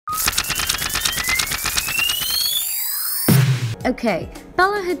Okay,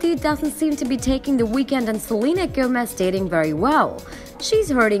 Bella Hadid doesn't seem to be taking the Weekend and Selena Gomez dating very well.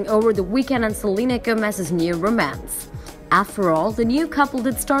 She's hurting over the Weekend and Selena Gomez's new romance. After all, the new couple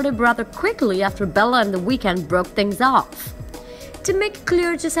did start up rather quickly after Bella and The Weeknd broke things off. To make it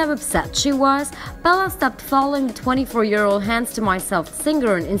clear just how upset she was, Bella stopped following the 24-year-old Hands to Myself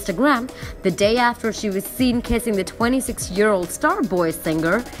singer on Instagram the day after she was seen kissing the 26-year-old Starboy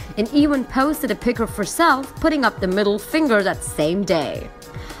singer, and even posted a pic of herself putting up the middle finger that same day.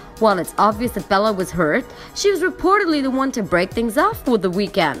 While it's obvious that Bella was hurt, she was reportedly the one to break things off with The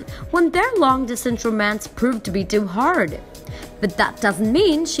Weeknd when their long-distance romance proved to be too hard. But that doesn't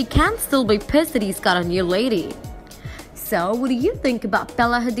mean she can't still be pissed that he's got a new lady. So, what do you think about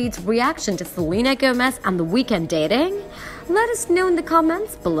Bella Hadid's reaction to Selena Gomez and The Weeknd dating? Let us know in the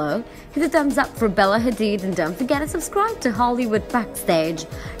comments below. Hit the thumbs up for Bella Hadid and don't forget to subscribe to Hollywood Backstage,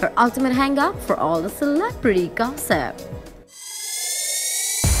 your ultimate hangout for all the celebrity gossip.